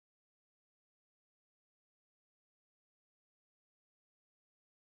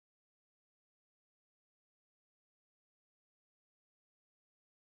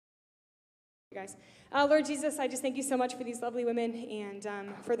Guys. Lord Jesus, I just thank you so much for these lovely women and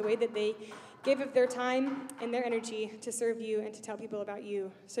for the way that they gave of their time and their energy to serve you and to tell people about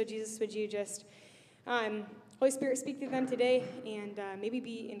you. So Jesus, would you just, Holy Spirit, speak through them today and maybe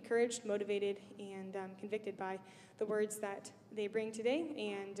be encouraged, motivated, and convicted by the words that they bring today.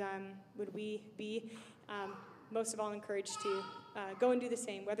 And would we be most of all encouraged to go and do the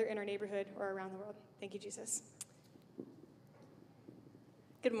same, whether in our neighborhood or around the world. Thank you, Jesus.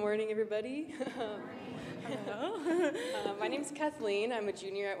 Good morning, everybody. Hello. My name is Kathleen. I'm a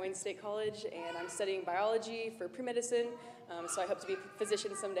junior at Wayne State College, and I'm studying biology for pre-medicine, so I hope to be a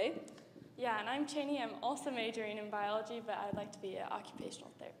physician someday. Yeah, and I'm Cheney. I'm also majoring in biology, but I'd like to be an occupational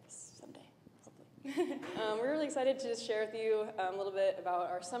therapist someday, hopefully. We're really excited to just share with you a little bit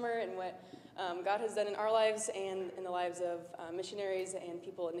about our summer and what God has done in our lives and in the lives of missionaries and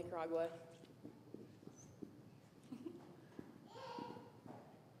people in Nicaragua.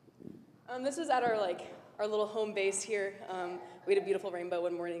 This was at our little home base here. We had a beautiful rainbow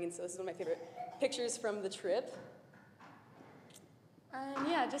one morning, and so this is one of my favorite pictures from the trip.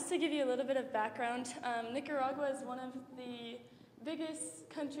 Yeah, just to give you a little bit of background, Nicaragua is one of the biggest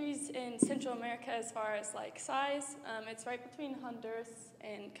countries in Central America as far as size. It's right between Honduras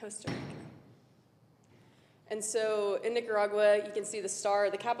and Costa Rica. And so in Nicaragua, you can see the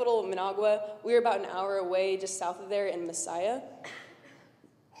star, the capital, Managua. We were about an hour away just south of there in Masaya.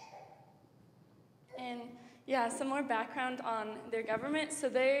 And yeah, some more background on their government. So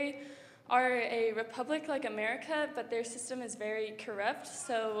they are a republic like America, but their system is very corrupt.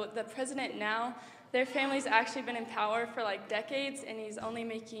 So the president now, their family's actually been in power for decades, and he's only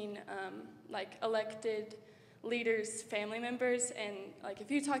making elected leaders family members. And if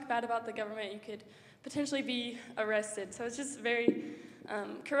you talk bad about the government, you could potentially be arrested. So it's just very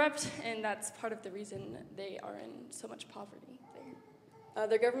corrupt, and that's part of the reason they are in so much poverty.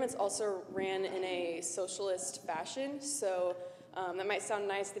 Their governments also ran in a socialist fashion, so that might sound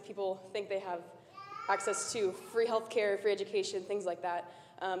nice that people think they have access to free healthcare, free education, things like that.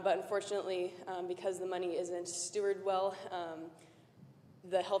 But unfortunately, because the money isn't stewarded well,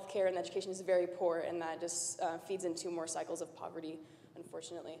 the healthcare and the education is very poor, and that just feeds into more cycles of poverty,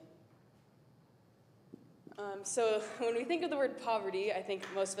 unfortunately. So when we think of the word poverty, I think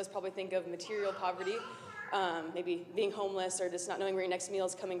most of us probably think of material poverty. Maybe being homeless or just not knowing where your next meal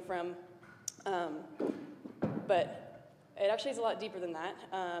is coming from. But it actually is a lot deeper than that.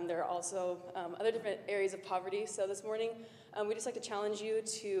 There are also other different areas of poverty. So this morning, we'd just like to challenge you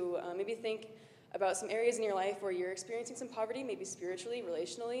to maybe think about some areas in your life where you're experiencing some poverty, maybe spiritually,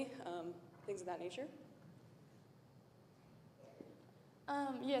 relationally, things of that nature.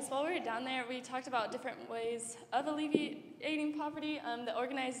 Yes, while we were down there, we talked about different ways of alleviating poverty. The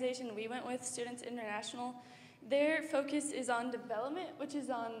organization we went with, Students International, their focus is on development, which is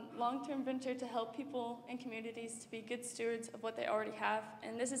on long-term venture to help people and communities to be good stewards of what they already have.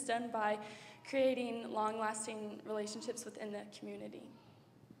 And this is done by creating long-lasting relationships within the community.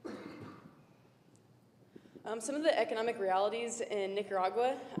 Some of the economic realities in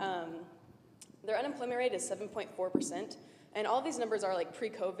Nicaragua, their unemployment rate is 7.4%. And all these numbers are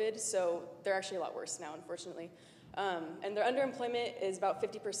pre-COVID, so they're actually a lot worse now, unfortunately. And their underemployment is about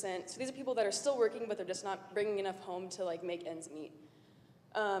 50%. So these are people that are still working, but they're just not bringing enough home to make ends meet.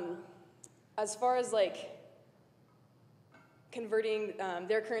 As far as converting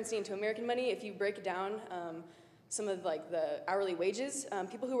their currency into American money, if you break down some of the hourly wages,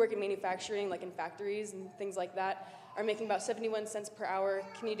 people who work in manufacturing, in factories and things like that, are making about 71 cents per hour.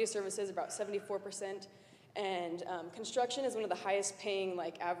 Community services about 74%. And construction is one of the highest paying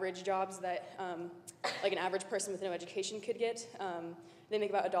average jobs that an average person with no education could get. They make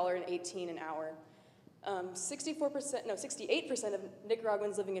about $1.18 an hour. 68% of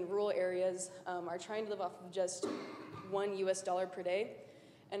Nicaraguans living in rural areas are trying to live off of just $1 US per day,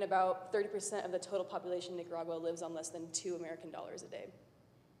 and about 30% of the total population in Nicaragua lives on less than $2 American a day.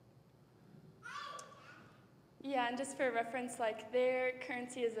 Yeah, and just for reference, their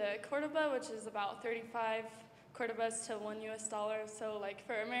currency is a Cordoba, which is about 35 Cordobas to $1 US. So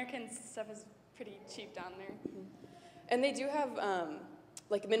for Americans, stuff is pretty cheap down there. Mm-hmm. And they do have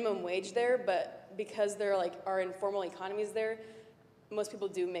minimum wage there, but because there are informal economies there, most people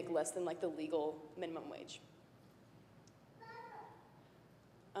do make less than the legal minimum wage.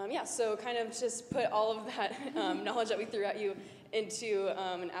 Yeah, so kind of just put all of that knowledge that we threw at you into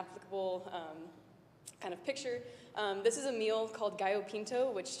an applicable kind of picture. This is a meal called gallo pinto,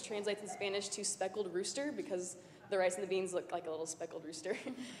 which translates in Spanish to speckled rooster, because the rice and the beans look like a little speckled rooster.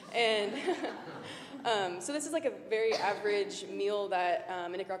 And so this is a very average meal that a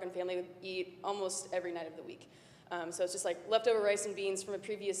Nicaraguan family would eat almost every night of the week. So it's just like leftover rice and beans from a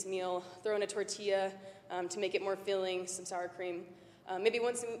previous meal, throw in a tortilla to make it more filling, some sour cream. Maybe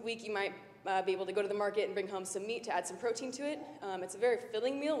once a week you might be able to go to the market and bring home some meat to add some protein to it. It's a very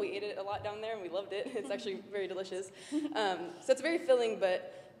filling meal. We ate it a lot down there and we loved it. It's actually very delicious. So it's very filling,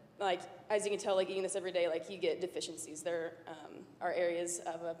 but like as you can tell, like eating this every day, like you get deficiencies. There are areas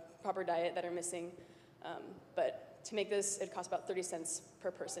of a proper diet that are missing. But to make this, it costs about 30 cents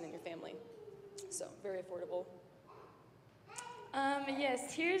per person in your family. So very affordable.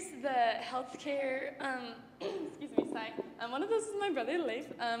 Yes, here's the healthcare, excuse me, site. One of those is my brother, Leif.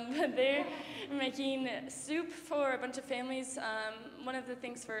 But they're making soup for a bunch of families. One of the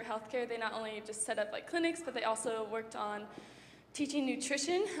things for healthcare, they not only just set up like clinics, but they also worked on teaching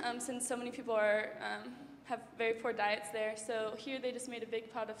nutrition, since so many people have very poor diets there. So here they just made a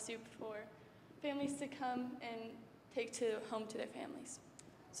big pot of soup for families to come and take home to their families.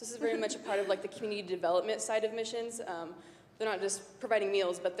 So this is very much a part of like the community development side of missions. They're not just providing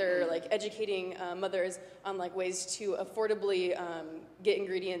meals, but they're like educating mothers on like ways to affordably get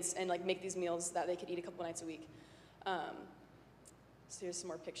ingredients and like make these meals that they could eat a couple nights a week. So here's some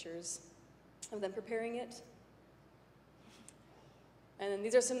more pictures of them preparing it. And then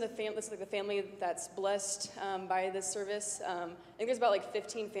these are some of the this is like the family that's blessed by this service. I think there's about like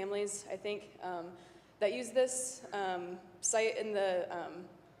 15 families, I think, that use this site in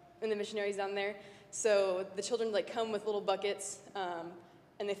the missionaries down there. So the children like come with little buckets,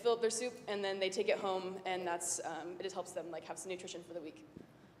 and they fill up their soup, and then they take it home, and that's it just helps them like have some nutrition for the week.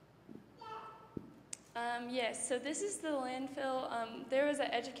 Yes, so this is the landfill. There was an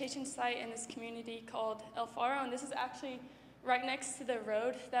education site in this community called El Faro, and this is actually right next to the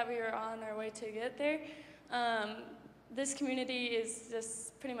road that we were on our way to get there. This community is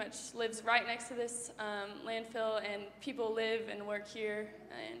just pretty much lives right next to this landfill, and people live and work here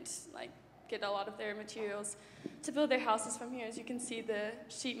and like get a lot of their materials to build their houses from here. As you can see, the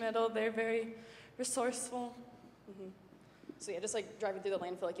sheet metal, they're very resourceful. Mm-hmm. So yeah, just like driving through the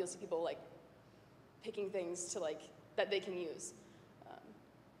landfill, like you'll see people like picking things to like that they can use.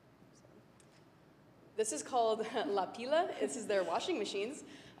 This is called La Pila. This is their washing machines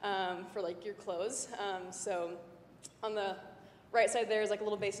for like your clothes. So on the right side there is like a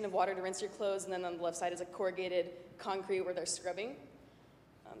little basin of water to rinse your clothes, and then on the left side is a corrugated concrete where they're scrubbing.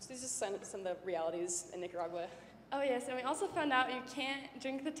 So these are some of the realities in Nicaragua. Oh yes, and we also found out you can't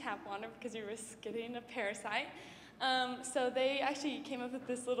drink the tap water because you risk getting a parasite. So they actually came up with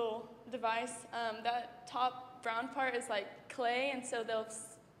this little device. That top brown part is like clay, and so they'll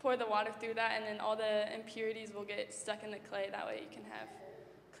pour the water through that, and then all the impurities will get stuck in the clay. That way you can have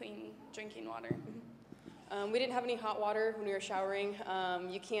clean drinking water. Mm-hmm. We didn't have any hot water when we were showering.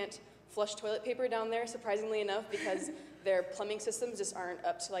 You can't flush toilet paper down there, surprisingly enough, because their plumbing systems just aren't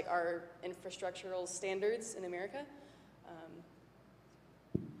up to like our infrastructural standards in America.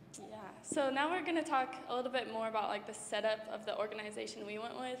 Yeah, so now we're going to talk a little bit more about like the setup of the organization we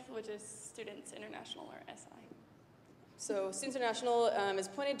went with, which is Students International, or SI. So Students International is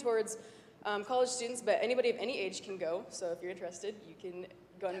pointed towards college students, but anybody of any age can go. So if you're interested, you can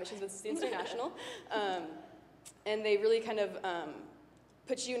go on missions with Students International. And they really kind of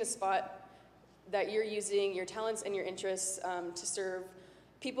put you in a spot that you're using your talents and your interests to serve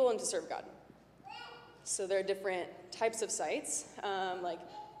people and to serve God. So there are different types of sites. Like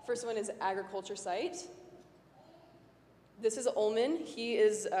first one is agriculture site. This is Ullman. He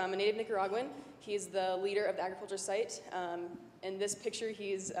is a native Nicaraguan. He's the leader of the agriculture site. In this picture,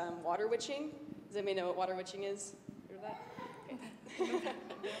 he's water witching. Does anybody know what water witching is? Heard of that?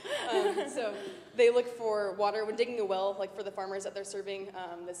 Okay. So they look for water when digging a well, like for the farmers that they're serving.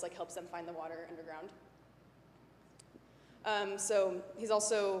 This like helps them find the water underground. So he's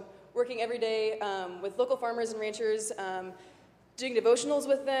also working every day with local farmers and ranchers, doing devotionals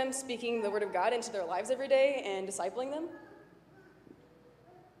with them, speaking the word of God into their lives every day, and discipling them.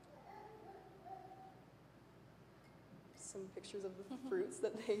 Some pictures of the fruits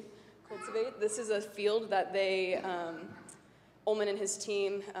that they cultivate. This is a field that they, Ullman and his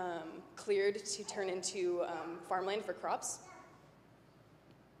team, cleared to turn into farmland for crops.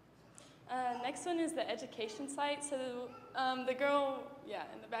 Next one is the education site. So the girl,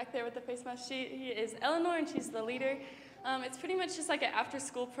 in the back there with the face mask, she is Eleanor, and she's the leader. It's pretty much just like an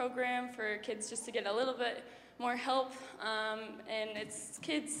after-school program for kids just to get a little bit more help, and it's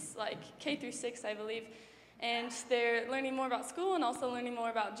kids like K through 6, I believe, and they're learning more about school and also learning more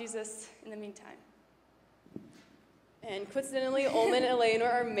about Jesus in the meantime. And coincidentally, Ullman and Eleanor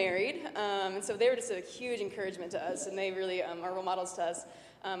are married, and so they were just a huge encouragement to us, and they really are role models to us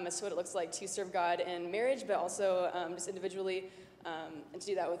as to what it looks like to serve God in marriage, but also just individually, and to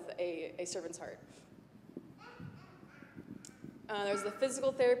do that with a servant's heart. There's the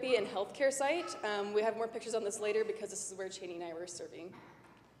physical therapy and healthcare site. We have more pictures on this later because this is where Cheney and I were serving.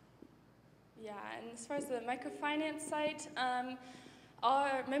 Yeah, and as far as the microfinance site,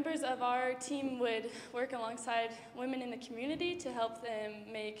 our members of our team would work alongside women in the community to help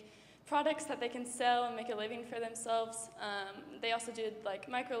them make products that they can sell and make a living for themselves. They also did like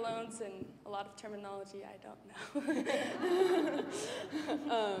microloans and a lot of terminology I don't know.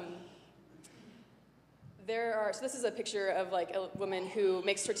 So this is a picture of like a woman who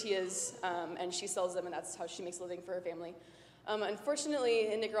makes tortillas and she sells them, and that's how she makes a living for her family.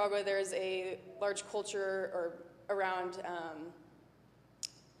 Unfortunately, in Nicaragua, there's a large culture around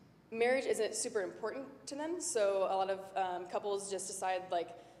marriage isn't super important to them, so a lot of couples just decide like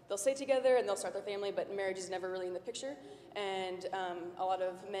they'll stay together and they'll start their family, but marriage is never really in the picture. And a lot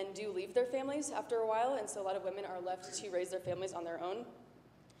of men do leave their families after a while, and so a lot of women are left to raise their families on their own.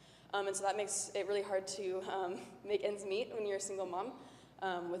 And so that makes it really hard to make ends meet when you're a single mom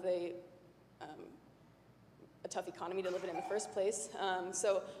with a tough economy to live in the first place.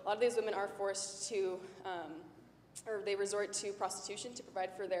 So a lot of these women are forced to, or they resort to prostitution to provide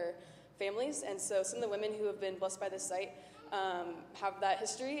for their families. And so some of the women who have been blessed by this site have that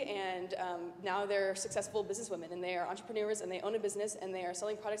history, and now they're successful businesswomen, and they are entrepreneurs, and they own a business, and they are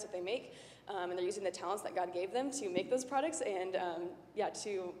selling products that they make, and they're using the talents that God gave them to make those products, and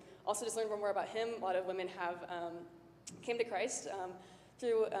to also just learn more about Him. A lot of women have came to Christ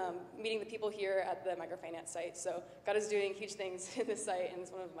through meeting the people here at the microfinance site. So God is doing huge things in this site, and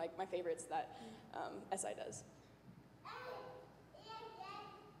it's one of my favorites that SI does.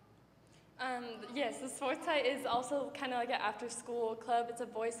 Yes, the sports site is also kind of like an after-school club. It's a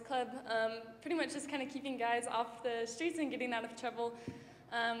boys' club, pretty much just kind of keeping guys off the streets and getting out of trouble.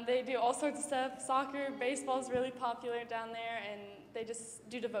 They do all sorts of stuff. Soccer, baseball is really popular down there, and they just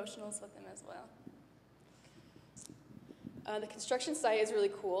do devotionals with them as well. The construction site is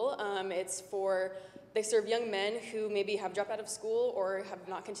really cool. They serve young men who maybe have dropped out of school or have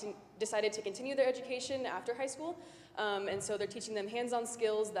not decided to continue their education after high school. And so they're teaching them hands-on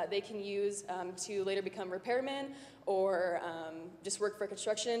skills that they can use to later become repairmen or just work for a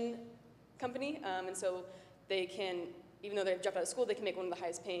construction company. And so they can, even though they've dropped out of school, they can make one of the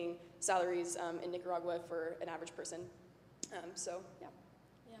highest paying salaries in Nicaragua for an average person. Yeah.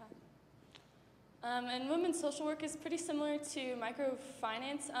 And women's social work is pretty similar to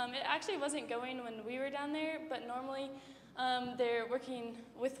microfinance. It actually wasn't going when we were down there, but normally they're working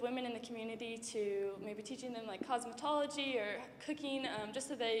with women in the community to maybe teaching them like cosmetology or cooking, just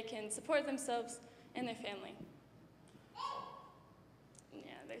so they can support themselves and their family.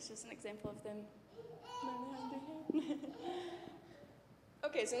 Yeah, there's just an example of them.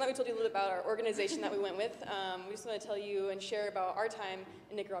 Okay, so now we told you a little bit about our organization that we went with. We just want to tell you and share about our time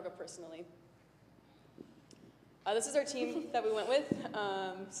in Nicaragua personally. This is our team that we went with.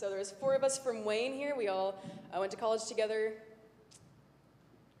 So there's 4 of us from Wayne here. We all went to college together.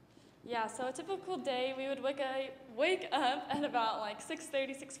 Yeah, so a typical day, we would wake up at about like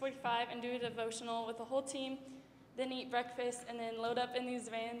 6:30, 6:45 and do a devotional with the whole team, then eat breakfast, and then load up in these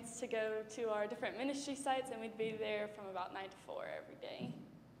vans to go to our different ministry sites, and we'd be there from about 9 to 4 every day.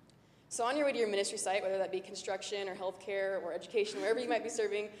 So on your way to your ministry site, whether that be construction or healthcare or education, wherever you might be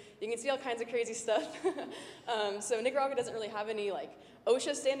serving, you can see all kinds of crazy stuff. So Nicaragua doesn't really have any like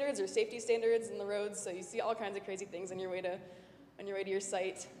OSHA standards or safety standards in the roads, so you see all kinds of crazy things on your way to your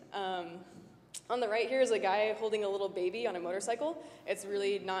site. On the right here is a guy holding a little baby on a motorcycle. It's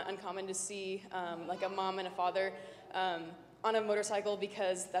really not uncommon to see like a mom and a father on a motorcycle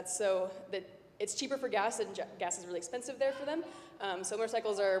because it's cheaper for gas, and gas is really expensive there for them. So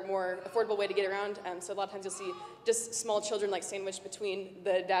motorcycles are a more affordable way to get around. So a lot of times you'll see just small children like sandwiched between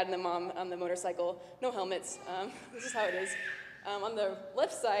the dad and the mom on the motorcycle. No helmets. This is how it is. On the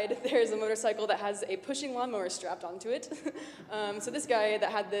left side, there's a motorcycle that has a pushing lawnmower strapped onto it. So this guy that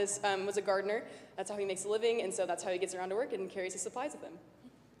had this was a gardener. That's how he makes a living, and so that's how he gets around to work and carries his supplies with him.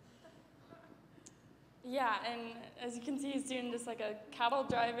 Yeah, and as you can see, he's doing just like a cattle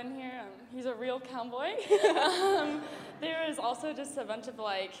drive in here. He's a real cowboy. There is also just a bunch of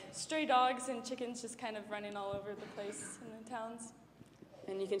like stray dogs and chickens just kind of running all over the place in the towns.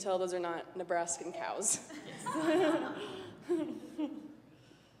 And you can tell those are not Nebraskan cows.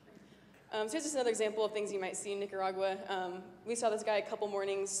 So here's just another example of things you might see in Nicaragua. We saw this guy a couple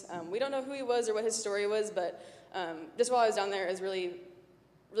mornings. We don't know who he was or what his story was, but just while I was down there, it was really,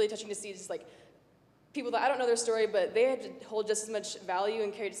 really touching to see just like people that I don't know their story, but they had to hold just as much value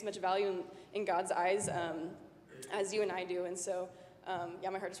and carry just as much value in God's eyes as you and I do. And so,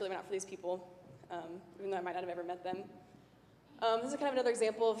 my heart just really went out for these people, even though I might not have ever met them. This is kind of another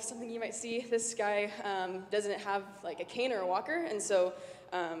example of something you might see. This guy doesn't have like a cane or a walker, and so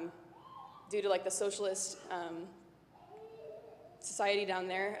due to like the socialist society down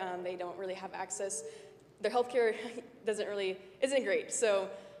there, they don't really have access. Their healthcare isn't great. So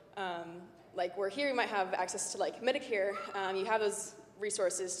like where here you might have access to like Medicare, you have those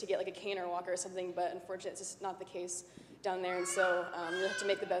resources to get like a cane or a walker or something, but unfortunately it's just not the case down there, and so you have to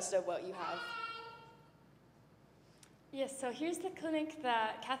make the best of what you have. Yes, so here's the clinic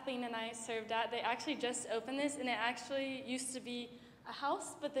that Kathleen and I served at. They actually just opened this, and it actually used to be a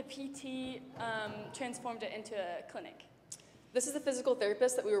house, but the PT transformed it into a clinic. This is the physical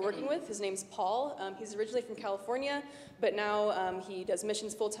therapist that we were working with. His name's Paul. He's originally from California, but now he does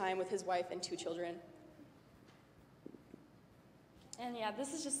missions full-time with his wife and 2 children. And yeah,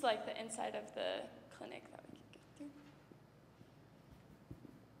 this is just like the inside of the clinic that we could go through.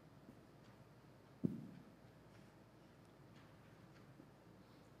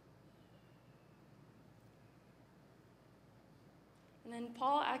 And then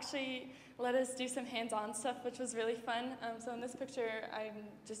Paul actually let us do some hands-on stuff, which was really fun. So in this picture, I'm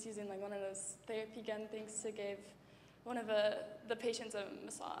just using like one of those therapy gun things to give one of the patients a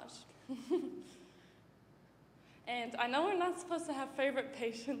massage. And I know we're not supposed to have favorite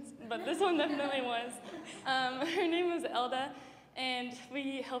patients, but this one definitely was. Her name was Elda, and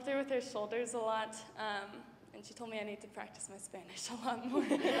we helped her with her shoulders a lot. And she told me I need to practice my Spanish a lot more.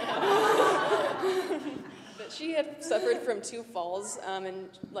 But she had suffered from 2 falls and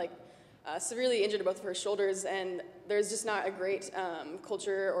like severely injured both of her shoulders, and there's just not a great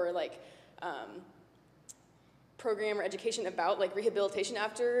culture or like program or education about like rehabilitation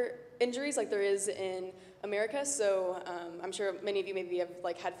after injuries like there is in America. So I'm sure many of you maybe have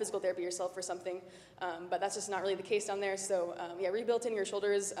like had physical therapy yourself or something, but that's just not really the case down there. So yeah, rehabilitating your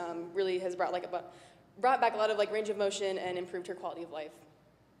shoulders really has brought back a lot of like range of motion and improved her quality of life.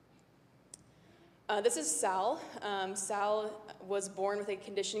 This is Sal. Sal was born with a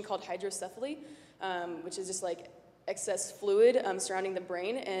condition called hydrocephaly, which is just like excess fluid surrounding the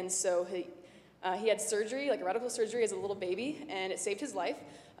brain, and so he had surgery, like a radical surgery as a little baby, and it saved his life.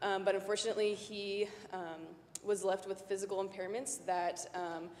 But unfortunately, he was left with physical impairments that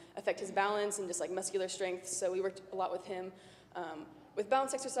affect his balance and just like muscular strength. So we worked a lot with him with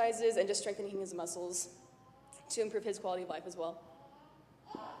balance exercises and just strengthening his muscles to improve his quality of life as well.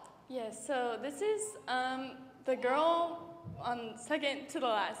 Yes, so this is the girl on second to the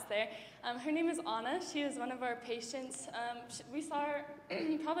last there. Her name is Anna. She was one of our patients. We saw her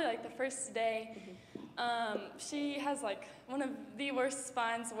probably like the first day. She has like one of the worst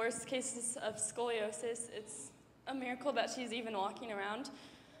spines, worst cases of scoliosis. It's a miracle that she's even walking around.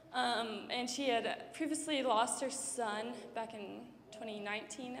 And she had previously lost her son back in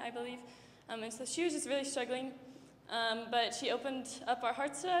 2019, I believe. And so she was just really struggling. But she opened up our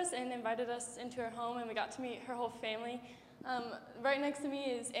hearts to us and invited us into her home, and we got to meet her whole family. Right next to me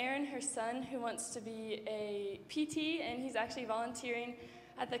is Aaron, her son, who wants to be a PT, and he's actually volunteering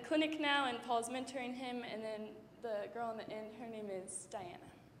at the clinic now, and Paul's mentoring him. And then the girl on the end, her name is Diana.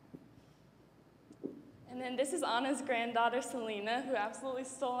 And then this is Anna's granddaughter, Selena, who absolutely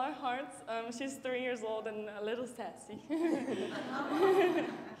stole our hearts. She's 3 years old and a little sassy.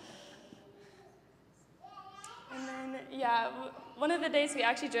 And then, yeah, one of the days we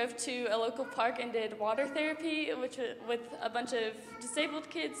actually drove to a local park and did water therapy, with a bunch of disabled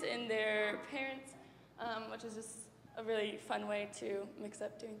kids and their parents, which is just a really fun way to mix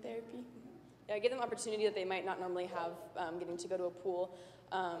up doing therapy. Yeah, give them opportunity that they might not normally have, getting to go to a pool,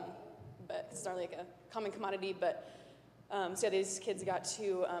 but it's not really like a common commodity. But so yeah, these kids got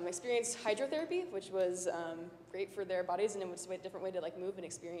to experience hydrotherapy, which was great for their bodies, and it was a different way to like move and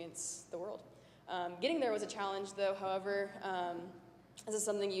experience the world. Getting there was a challenge, though. However, this is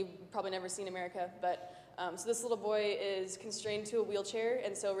something you've probably never seen in America, but so this little boy is constrained to a wheelchair,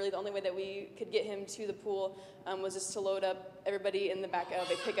 and so really the only way that we could get him to the pool was just to load up everybody in the back of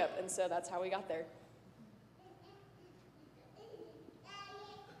a pickup, and so that's how we got there.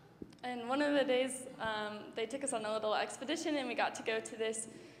 And one of the days, they took us on a little expedition, and we got to go to this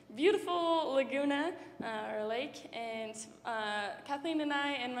beautiful laguna, or lake, and Kathleen and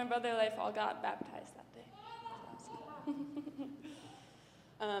I and my brother Leif all got baptized that day.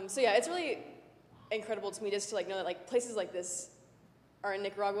 So yeah, it's really incredible to me just to like know that like places like this are in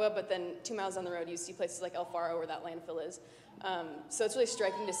Nicaragua, but then 2 miles down the road you see places like El Faro where that landfill is. So it's really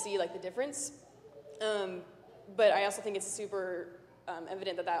striking to see like the difference. But I also think it's super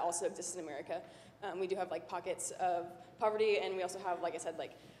evident that that also exists in America. We do have like pockets of poverty, and we also have, like I said,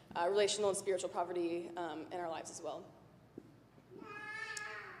 like relational and spiritual poverty in our lives as well.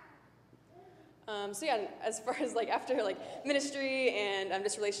 So yeah, as far as like after like ministry and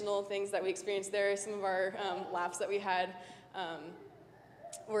just relational things that we experienced there, some of our laughs that we had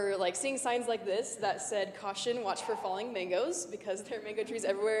were like seeing signs like this that said, "Caution, watch for falling mangoes," because there are mango trees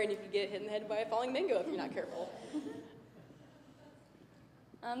everywhere and you could get hit in the head by a falling mango if you're not careful.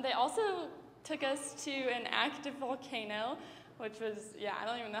 They also took us to an active volcano, which was, yeah, I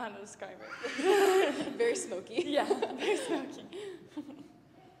don't even know how to describe it. Very smoky. Yeah, very smoky.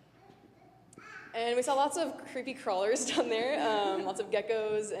 And we saw lots of creepy crawlers down there, lots of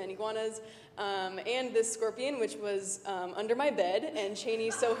geckos and iguanas, and this scorpion, which was under my bed, and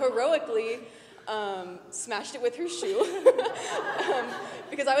Cheney so heroically smashed it with her shoe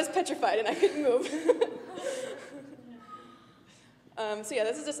because I was petrified and I couldn't move. So yeah,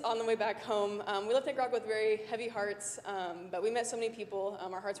 this is just on the way back home. We left Nicaragua with very heavy hearts, but we met so many people.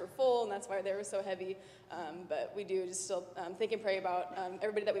 Our hearts were full, and that's why they were so heavy. But we do just still think and pray about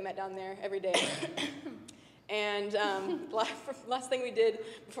everybody that we met down there every day. And last thing we did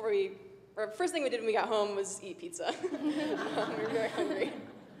first thing we did when we got home was eat pizza. We were very hungry.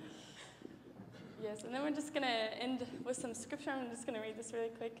 Yes, and then we're just going to end with some scripture. I'm just going to read this really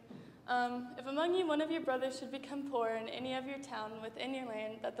quick. If among you one of your brothers should become poor in any of your town within your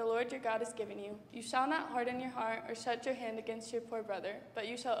land that the Lord your God has given you, you shall not harden your heart or shut your hand against your poor brother, but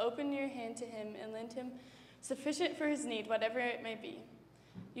you shall open your hand to him and lend him sufficient for his need, whatever it may be.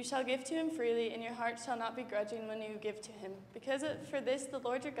 You shall give to him freely, and your heart shall not be grudging when you give to him. Because for this the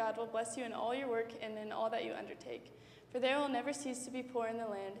Lord your God will bless you in all your work and in all that you undertake. For there will never cease to be poor in the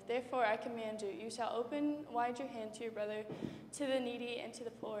land. Therefore I command you, you shall open wide your hand to your brother, to the needy, and to the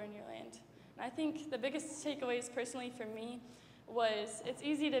poor in your land. And I think the biggest takeaways personally for me was it's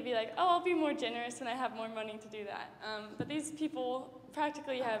easy to be like, oh, I'll be more generous when I have more money to do that. But these people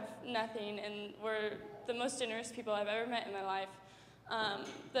practically have nothing and were the most generous people I've ever met in my life.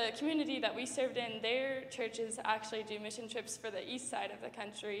 The community that we served in, their churches actually do mission trips for the east side of the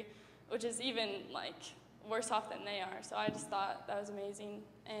country, which is even like worse off than they are. So I just thought that was amazing.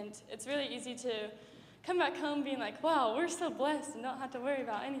 And it's really easy to come back home being like, wow, we're so blessed and don't have to worry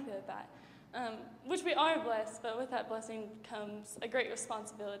about anything like that. Which we are blessed, but with that blessing comes a great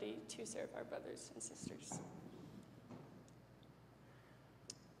responsibility to serve our brothers and sisters.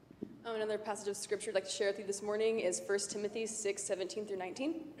 Another passage of scripture I'd like to share with you this morning is 1 Timothy 6:17 through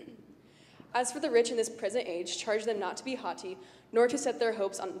 19. As for the rich in this present age, charge them not to be haughty, nor to set their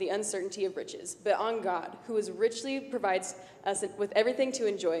hopes on the uncertainty of riches, but on God, who is richly provides us with everything to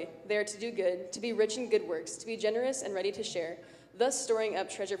enjoy. They are to do good, to be rich in good works, to be generous and ready to share, thus storing up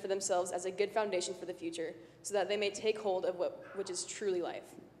treasure for themselves as a good foundation for the future, so that they may take hold of which is truly life.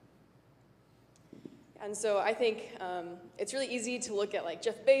 And so I think it's really easy to look at like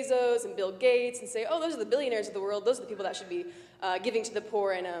Jeff Bezos and Bill Gates and say, oh, those are the billionaires of the world. Those are the people that should be giving to the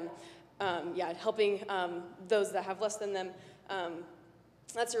poor and helping those that have less than them.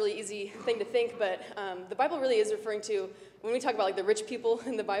 That's a really easy thing to think, but the Bible really is referring to, when we talk about like the rich people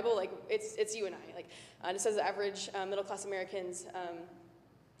in the Bible, like it's you and I. Like just as average middle-class Americans,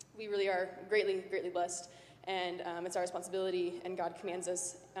 we really are greatly, greatly blessed. And it's our responsibility, and God commands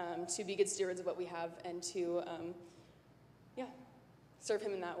us to be good stewards of what we have and to, serve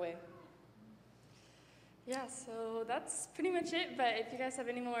him in that way. Yeah, so that's pretty much it, but if you guys have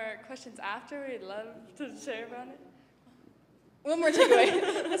any more questions after, we'd love to share about it. One more takeaway.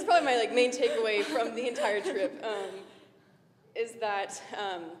 That's probably my main takeaway from the entire trip, is that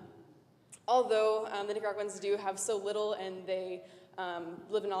although the Nicaraguans do have so little and they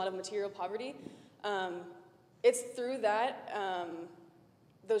live in a lot of material poverty, it's through that,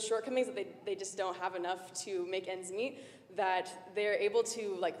 those shortcomings that they just don't have enough to make ends meet, that they're able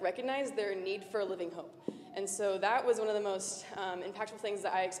to recognize their need for a living hope. And so that was one of the most impactful things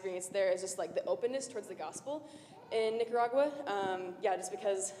that I experienced there, is just the openness towards the gospel in Nicaragua. Just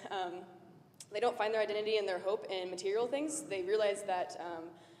because they don't find their identity and their hope in material things, they realize that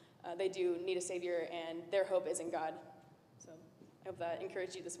they do need a savior and their hope is in God. So I hope that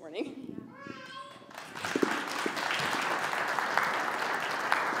encouraged you this morning.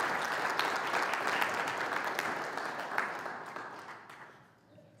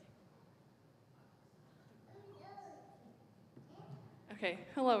 Okay,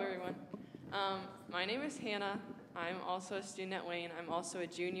 hello everyone. My name is Hannah. I'm also a student at Wayne. I'm also a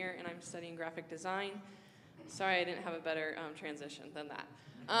junior and I'm studying graphic design. Sorry I didn't have a better transition than that.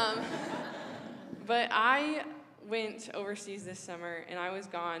 But I went overseas this summer and I was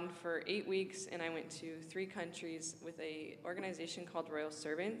gone for 8 weeks and I went to 3 countries with an organization called Royal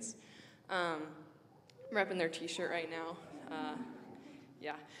Servants. I'm repping their t-shirt right now.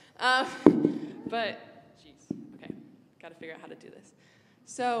 But, geez, okay, gotta figure out how to do this.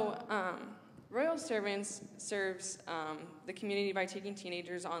 So, Royal Servants serves the community by taking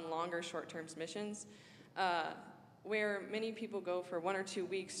teenagers on longer short-term missions, where many people go for 1 or 2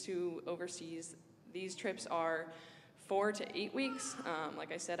 weeks to overseas. These trips are 4 to 8 weeks.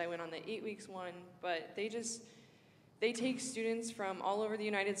 Like I said, I went on the 8 weeks one, but they take students from all over the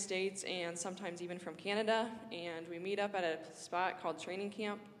United States and sometimes even from Canada, and we meet up at a spot called Training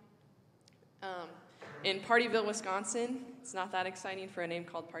Camp in Partyville, Wisconsin. It's not that exciting for a name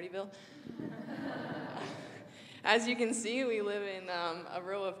called Partyville. As you can see, we live in a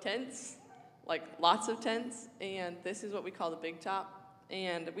row of tents, like lots of tents, and this is what we call the Big Top.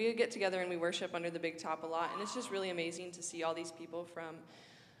 And we get together and we worship under the Big Top a lot, and it's just really amazing to see all these people from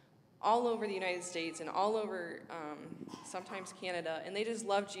all over the United States and all over sometimes Canada, and they just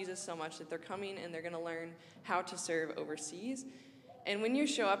love Jesus so much that they're coming and they're going to learn how to serve overseas. And when you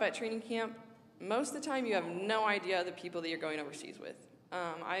show up at training camp, most of the time you have no idea the people that you're going overseas with.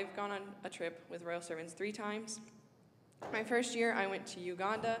 I've gone on a trip with Royal Servants 3 times. My first year, I went to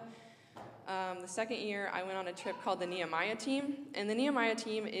Uganda. The second year, I went on a trip called the Nehemiah Team. And the Nehemiah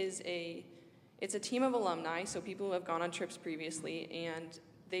Team is it's a team of alumni, so people who have gone on trips previously, and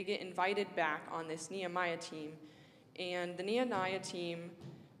they get invited back on this Nehemiah Team. And the Nehemiah Team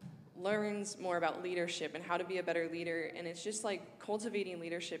learns more about leadership and how to be a better leader, and it's just like cultivating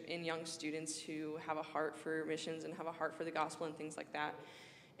leadership in young students who have a heart for missions and have a heart for the gospel and things like that.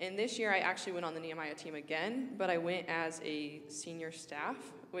 And this year I actually went on the Nehemiah Team again, but I went as a senior staff,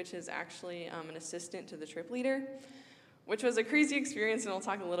 which is actually an assistant to the trip leader, which was a crazy experience, and I'll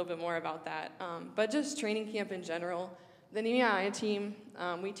talk a little bit more about that. But just training camp in general, the Nehemiah Team,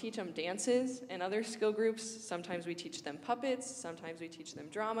 we teach them dances and other skill groups. Sometimes we teach them puppets. Sometimes we teach them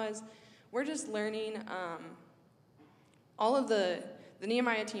dramas. We're just learning. All of the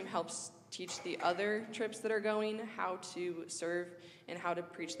Nehemiah Team helps teach the other trips that are going how to serve and how to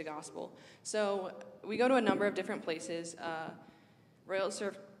preach the gospel. So we go to a number of different places. Royal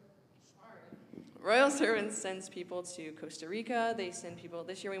Servants sends people to Costa Rica. They send people.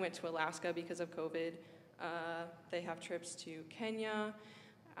 This year we went to Alaska because of COVID. They have trips to Kenya,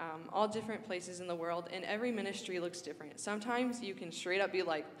 all different places in the world, and every ministry looks different. Sometimes you can straight up be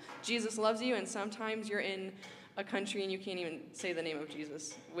like, Jesus loves you, and sometimes you're in a country and you can't even say the name of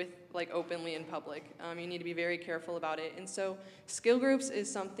Jesus openly in public. You need to be very careful about it. And so skill groups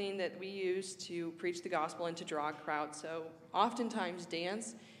is something that we use to preach the gospel and to draw a crowd. So oftentimes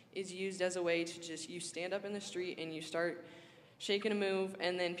dance is used as a way to just, you stand up in the street and you start shaking a move,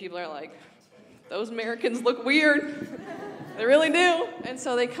 and then people are like, those Americans look weird. They really do. And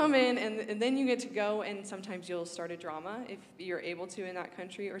so they come in, and then you get to go, and sometimes you'll start a drama if you're able to in that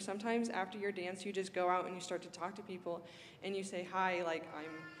country, or sometimes after your dance, you just go out and you start to talk to people, and you say, hi,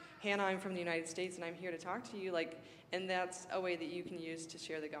 I'm Hannah, I'm from the United States, and I'm here to talk to you, and that's a way that you can use to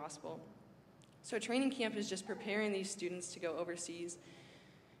share the gospel. So training camp is just preparing these students to go overseas.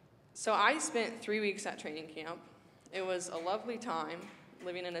 So I spent 3 weeks at training camp. It was a lovely time,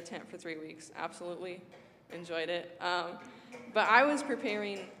 living in a tent for 3 weeks. Absolutely enjoyed it. But I was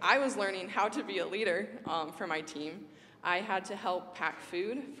learning how to be a leader for my team. I had to help pack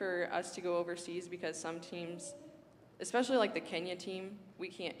food for us to go overseas because some teams, especially like the Kenya team, we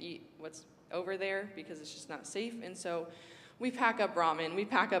can't eat what's over there because it's just not safe. And so we pack up ramen, we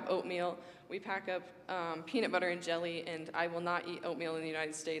pack up oatmeal, we pack up peanut butter and jelly, and I will not eat oatmeal in the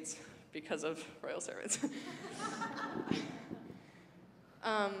United States because of Royal Servants.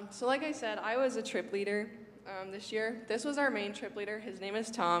 So like I said, I was a trip leader this year. This was our main trip leader. His name is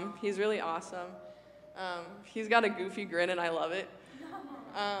Tom. He's really awesome. He's got a goofy grin, and I love it.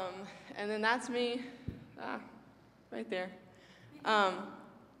 And then that's me, right there.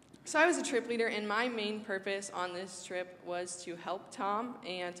 So I was a trip leader, and my main purpose on this trip was to help Tom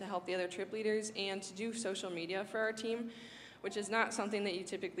and to help the other trip leaders and to do social media for our team, which is not something that you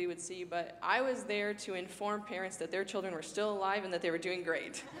typically would see, but I was there to inform parents that their children were still alive and that they were doing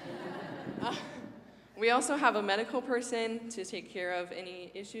great. We also have a medical person to take care of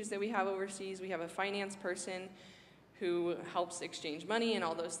any issues that we have overseas. We have a finance person who helps exchange money and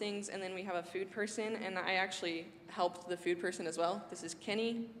all those things, and then we have a food person, and I actually helped the food person as well. This is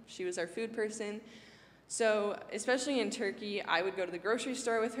Kenny. She was our food person. So especially in Turkey, I would go to the grocery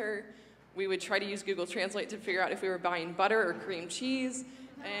store with her. We would try to use Google Translate to figure out if we were buying butter or cream cheese,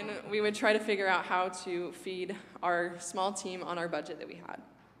 and we would try to figure out how to feed our small team on our budget that we had.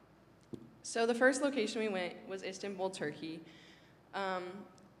 So the first location we went was Istanbul, Turkey.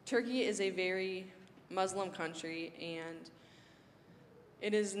 Turkey is a very Muslim country, and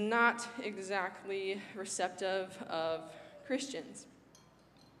it is not exactly receptive of Christians.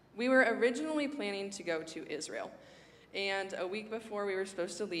 We were originally planning to go to Israel, and a week before we were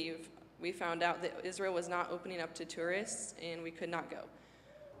supposed to leave, we found out that Israel was not opening up to tourists, and we could not go.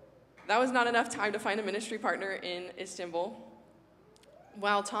 That was not enough time to find a ministry partner in Istanbul.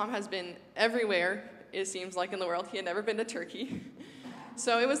 While Tom has been everywhere, it seems like, in the world, he had never been to Turkey.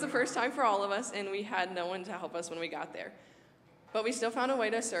 So it was the first time for all of us, and we had no one to help us when we got there. But we still found a way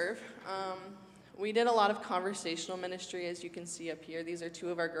to serve. We did a lot of conversational ministry, as you can see up here. These are two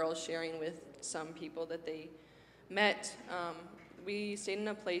of our girls sharing with some people that they met. We stayed in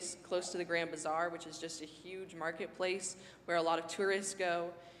a place close to the Grand Bazaar, which is just a huge marketplace where a lot of tourists go.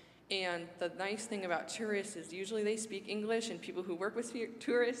 And the nice thing about tourists is usually they speak English, and people who work with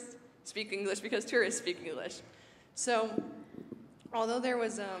tourists speak English because tourists speak English. So although there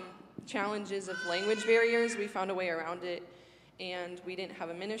was challenges of language barriers, we found a way around it. And we didn't have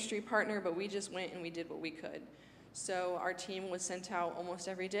a ministry partner, but we just went and we did what we could. So our team was sent out almost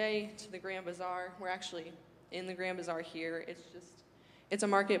every day to the Grand Bazaar. We're actually in the Grand Bazaar here. It's a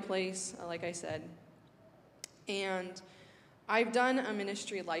marketplace, like I said. And I've done a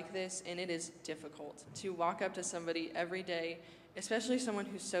ministry like this, and it is difficult to walk up to somebody every day, especially someone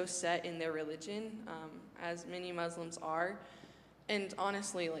who's so set in their religion, as many Muslims are. And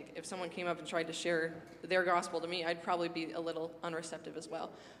honestly, like, if someone came up and tried to share their gospel to me, I'd probably be a little unreceptive as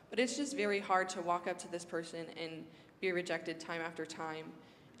well. But it's just very hard to walk up to this person and be rejected time after time.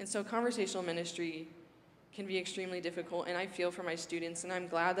 And so conversational ministry can be extremely difficult, and I feel for my students, and I'm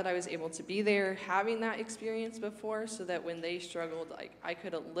glad that I was able to be there having that experience before, so that when they struggled, like, I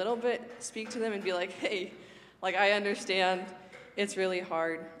could a little bit speak to them and be like, hey, like, I understand, it's really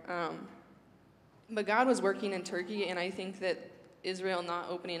hard. But God was working in Turkey, and I think that Israel not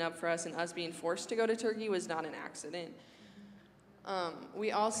opening up for us and us being forced to go to Turkey was not an accident.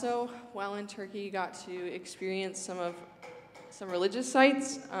 We also, while in Turkey, got to experience some religious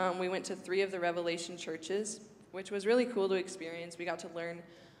sites. We went to 3 of the Revelation churches, which was really cool to experience. We got to learn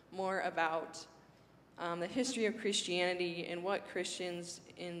more about the history of Christianity and what Christians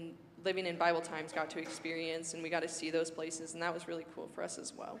living in Bible times got to experience, and we got to see those places, and that was really cool for us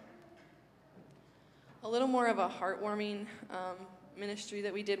as well. A little more of a heartwarming ministry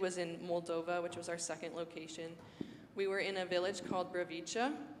that we did was in Moldova, which was our second location. We were in a village called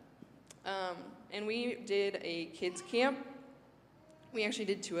Bravica, and we did a kids camp. We actually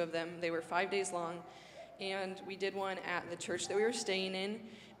did 2 of them. They were 5 days long, and we did one at the church that we were staying in,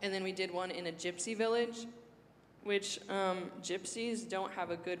 and then we did one in a gypsy village, which gypsies don't have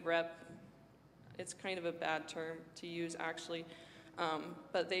a good rep. It's kind of a bad term to use, actually,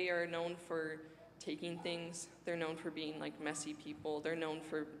 but they are known for taking things. They're known for being like messy people. They're known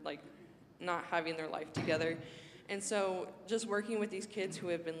for like not having their life together. And so just working with these kids who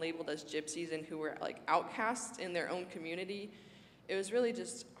have been labeled as gypsies and who were like outcasts in their own community, it was really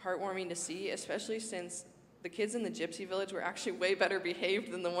just heartwarming to see, especially since the kids in the gypsy village were actually way better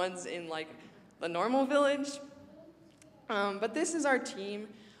behaved than the ones in like the normal village. But this is our team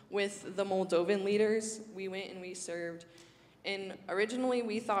with the Moldovan leaders. We went and we served. And originally,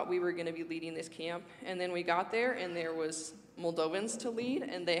 we thought we were going to be leading this camp, and then we got there, and there was Moldovans to lead,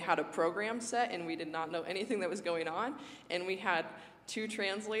 and they had a program set, and we did not know anything that was going on, and we had 2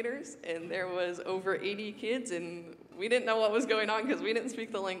 translators, and there was over 80 kids, and we didn't know what was going on because we didn't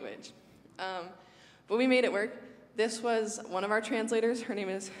speak the language. But we made it work. This was one of our translators. Her name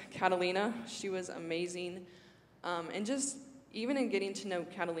is Catalina. She was amazing, and just even in getting to know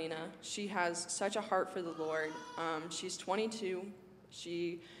Catalina, she has such a heart for the Lord. She's 22.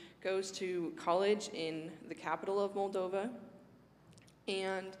 She goes to college in the capital of Moldova.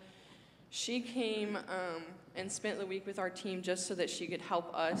 And she came and spent the week with our team just so that she could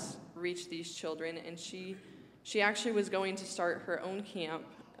help us reach these children. And she actually was going to start her own camp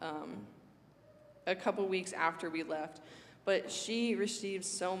a couple weeks after we left. But she received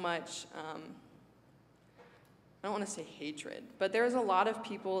so much I don't want to say hatred, but there's a lot of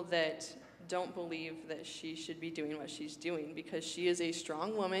people that don't believe that she should be doing what she's doing because she is a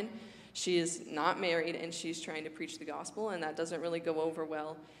strong woman, she is not married, and she's trying to preach the gospel, and that doesn't really go over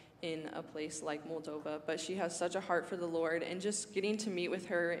well in a place like Moldova. But she has such a heart for the Lord, and just getting to meet with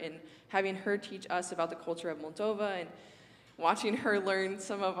her and having her teach us about the culture of Moldova and watching her learn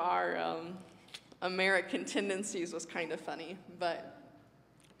some of our American tendencies was kind of funny. But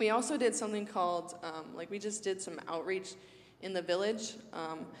we also did something called, we just did some outreach in the village.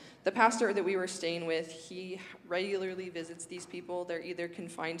 The pastor that we were staying with, he regularly visits these people. They're either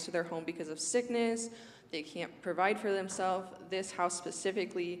confined to their home because of sickness, they can't provide for themselves. This house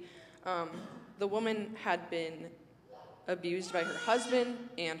specifically, the woman had been abused by her husband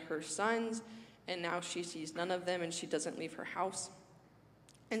and her sons, and now she sees none of them and she doesn't leave her house.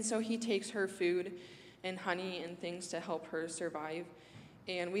 And so he takes her food and honey and things to help her survive.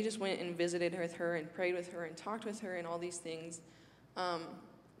 And we just went and visited with her and prayed with her and talked with her and all these things.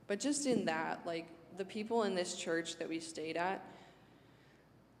 But just in that, like, the people in this church that we stayed at,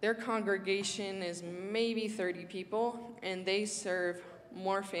 their congregation is maybe 30 people, and they serve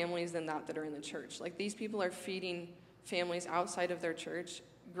more families than that are in the church. Like, these people are feeding families outside of their church,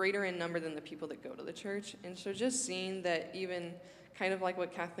 greater in number than the people that go to the church. And so just seeing that, even kind of like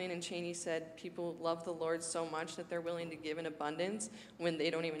what Kathleen and Cheney said, people love the Lord so much that they're willing to give in abundance when they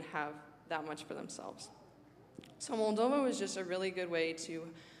don't even have that much for themselves. So Moldova was just a really good way to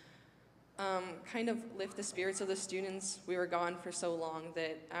kind of lift the spirits of the students. We were gone for so long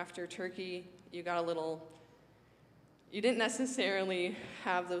that after Turkey, you didn't necessarily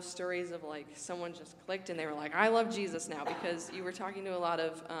have those stories of like someone just clicked and they were like, I love Jesus now, because you were talking to a lot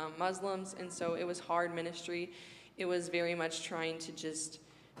of Muslims, and so it was hard ministry. It was very much trying to just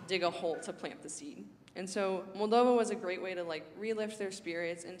dig a hole to plant the seed. And so Moldova was a great way to like relift their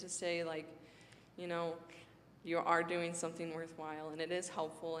spirits and to say, like, you know, you are doing something worthwhile, and it is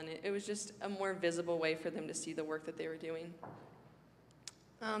helpful, and it was just a more visible way for them to see the work that they were doing.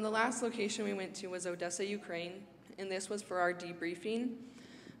 The last location we went to was Odessa, Ukraine, and this was for our debriefing.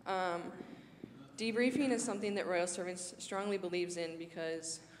 Debriefing is something that Royal Servants strongly believes in,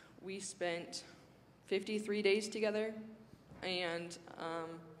 because we spent 53 days together, and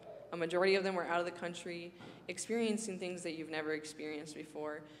a majority of them were out of the country, experiencing things that you've never experienced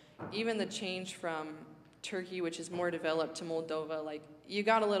before. Even the change from Turkey, which is more developed, to Moldova, like, you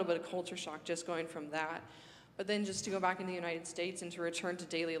got a little bit of culture shock just going from that. But then just to go back into the United States and to return to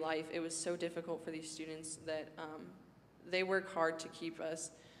daily life, it was so difficult for these students that they work hard to keep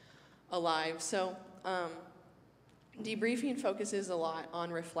us alive. So debriefing focuses a lot on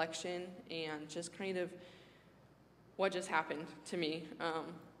reflection and just kind of what just happened to me.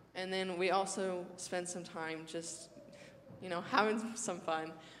 And then we also spent some time just, you know, having some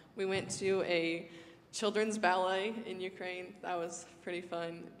fun. We went to a children's ballet in Ukraine. That was pretty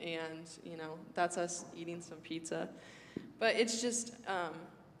fun, and you know, that's us eating some pizza. But it's just,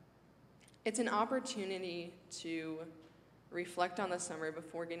 it's an opportunity to reflect on the summer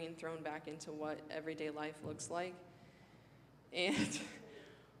before getting thrown back into what everyday life looks like. And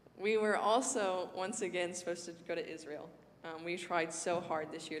we were also, once again, supposed to go to Israel. We tried so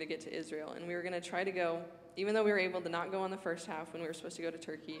hard this year to get to Israel, and we were going to try to go, even though we were able to not go on the first half when we were supposed to go to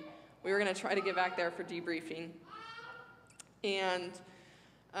Turkey. We were going to try to get back there for debriefing. And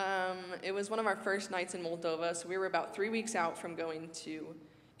it was one of our first nights in Moldova, so we were about 3 weeks out from going to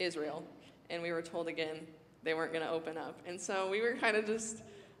Israel. And we were told again they weren't going to open up. And so we were kind of just,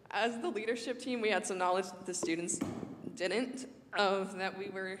 as the leadership team, we had some knowledge that the students didn't, of that we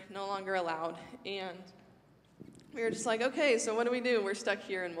were no longer allowed. And we were just like, okay, so what do? We're stuck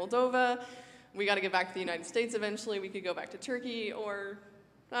here in Moldova. We got to get back to the United States eventually. We could go back to Turkey, or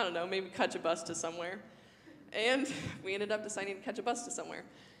I don't know, maybe catch a bus to somewhere. And we ended up deciding to catch a bus to somewhere.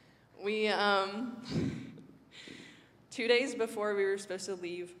 We, 2 days before we were supposed to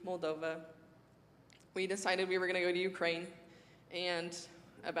leave Moldova, we decided we were going to go to Ukraine. And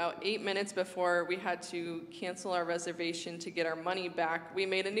about 8 minutes before we had to cancel our reservation to get our money back, we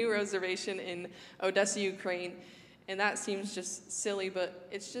made a new reservation in Odessa, Ukraine. And that seems just silly, but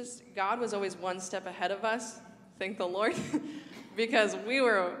it's just, God was always one step ahead of us, thank the Lord, because we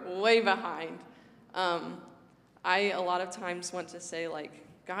were way behind. I, a lot of times, want to say, like,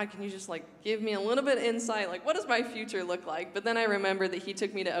 God, can you just, like, give me a little bit of insight? Like, what does my future look like? But then I remember that he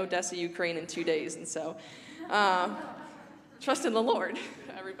took me to Odessa, Ukraine in 2 days, and so trust in the Lord,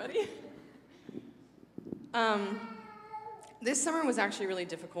 everybody. This summer was actually really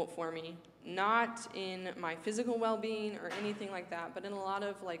difficult for me, not in my physical well-being or anything like that, but in a lot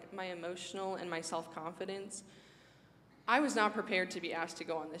of, like, my emotional and my self-confidence. I was not prepared to be asked to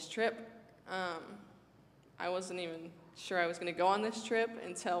go on this trip. I wasn't even sure I was going to go on this trip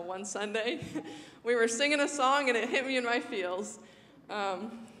until one Sunday. We were singing a song and it hit me in my feels.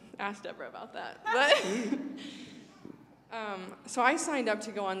 Ask Deborah about that. But so I signed up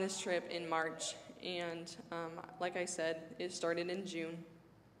to go on this trip in March, and like I said, it started in June.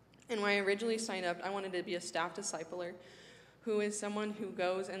 And when I originally signed up, I wanted to be a staff discipler, who is someone who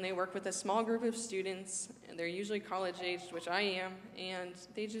goes and they work with a small group of students, and they're usually college-aged, which I am, and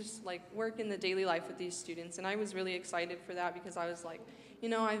they just, like, work in the daily life with these students. And I was really excited for that, because I was like, you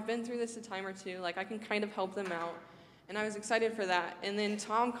know, I've been through this a time or two, like, I can kind of help them out. And I was excited for that. And then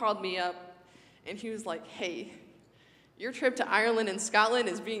Tom called me up, and he was like, hey, your trip to Ireland and Scotland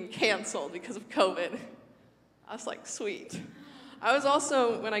is being canceled because of COVID. I was like, sweet. I was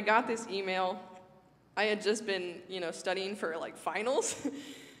also, when I got this email, I had just been, you know, studying for, like, finals.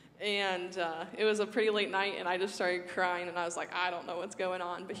 And it was a pretty late night, and I just started crying, and I was like, I don't know what's going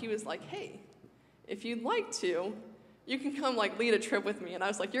on. But he was like, hey, if you'd like to, you can come like lead a trip with me. And I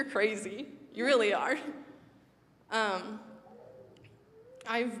was like, you're crazy. You really are.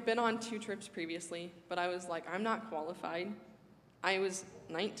 I've been on 2 trips previously, but I was like, I'm not qualified. I was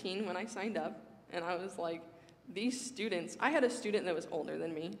 19 when I signed up, and I was like, these students, I had a student that was older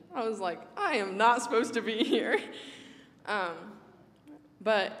than me. I was like, I am not supposed to be here.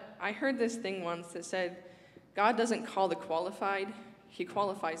 But I heard this thing once that said, God doesn't call the qualified, he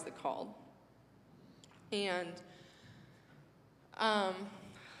qualifies the called. And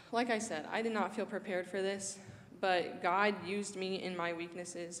like I said, I did not feel prepared for this, but God used me in my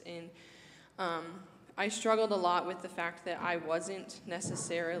weaknesses, and I struggled a lot with the fact that I wasn't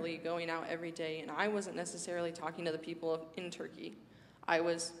necessarily going out every day, and I wasn't necessarily talking to the people in Turkey. I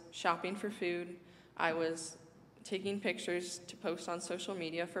was shopping for food. I was taking pictures to post on social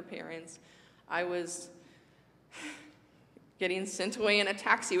media for parents. I was getting sent away in a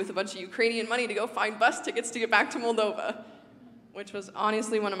taxi with a bunch of Ukrainian money to go find bus tickets to get back to Moldova, which was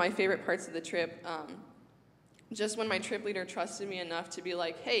honestly one of my favorite parts of the trip. Just when my trip leader trusted me enough to be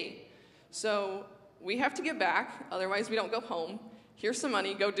like, hey, so we have to get back, otherwise we don't go home. Here's some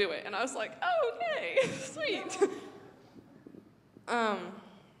money, go do it. And I was like, oh, okay, sweet.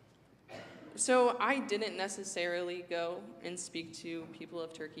 So I didn't necessarily go and speak to people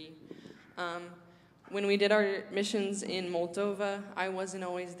of Turkey. When we did our missions in Moldova, I wasn't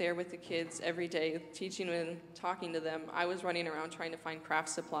always there with the kids every day, teaching and talking to them. I was running around trying to find craft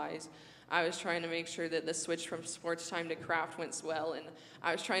supplies. I was trying to make sure that the switch from sports time to craft went well, and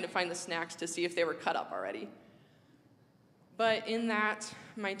I was trying to find the snacks to see if they were cut up already. But in that,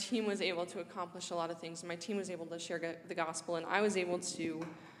 my team was able to accomplish a lot of things. My team was able to share the gospel, and I was able to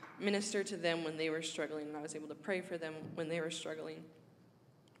minister to them when they were struggling, and I was able to pray for them when they were struggling.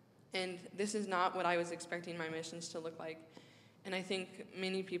 And this is not what I was expecting my missions to look like. And I think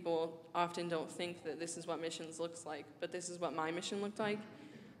many people often don't think that this is what missions looks like, but this is what my mission looked like,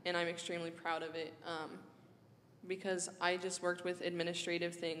 and I'm extremely proud of it because I just worked with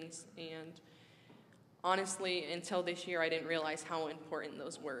administrative things, and honestly, until this year, I didn't realize how important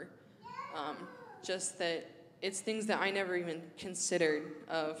those were. Just that it's things that I never even considered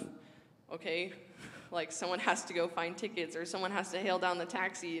of, okay, like someone has to go find tickets, or someone has to hail down the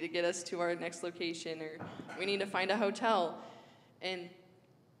taxi to get us to our next location, or we need to find a hotel. And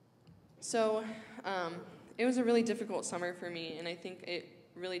so it was a really difficult summer for me, and I think it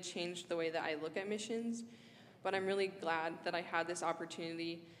really changed the way that I look at missions. But I'm really glad that I had this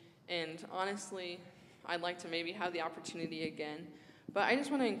opportunity, and honestly, I'd like to maybe have the opportunity again. But I just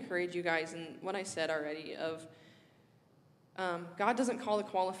want to encourage you guys in what I said already of God doesn't call the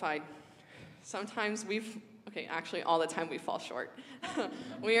qualified. Sometimes actually all the time we fall short.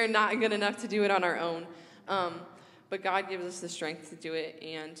 We are not good enough to do it on our own. But God gives us the strength to do it,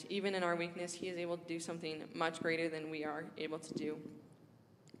 and even in our weakness, he is able to do something much greater than we are able to do.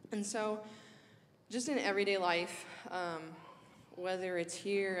 And so, just in everyday life, whether it's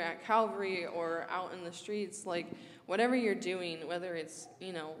here at Calvary or out in the streets, like whatever you're doing, whether it's,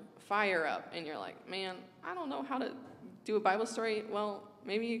 fire up and you're like, man, I don't know how to do a Bible story. Well,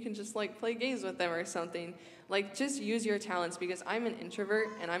 maybe you can just like play games with them or something. Like just use your talents, because I'm an introvert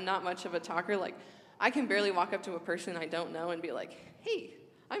and I'm not much of a talker. Like I can barely walk up to a person I don't know and be like, hey,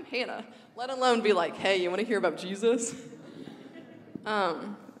 I'm Hannah, let alone be like, hey, you want to hear about Jesus?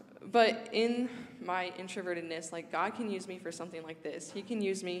 But in my introvertedness, like God can use me for something like this. He can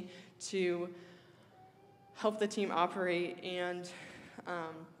use me to help the team operate, and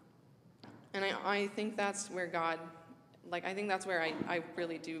I think that's where God, I think that's where I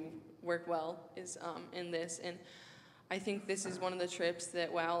really do work well, is in this. And I think this is one of the trips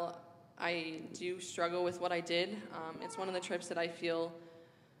that, while I do struggle with what I did, it's one of the trips that I feel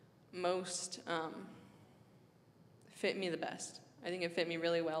most fit me the best. I think it fit me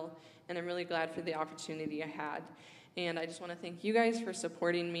really well, and I'm really glad for the opportunity I had. And I just want to thank you guys for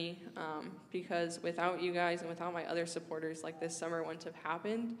supporting me, because without you guys and without my other supporters, this summer wouldn't have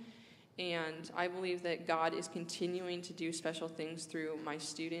happened. And I believe that God is continuing to do special things through my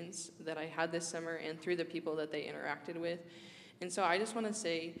students that I had this summer and through the people that they interacted with. And so I just want to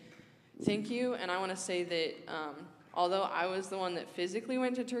say thank you, and I want to say that although I was the one that physically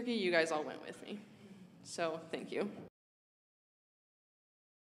went to Turkey, you guys all went with me. So thank you.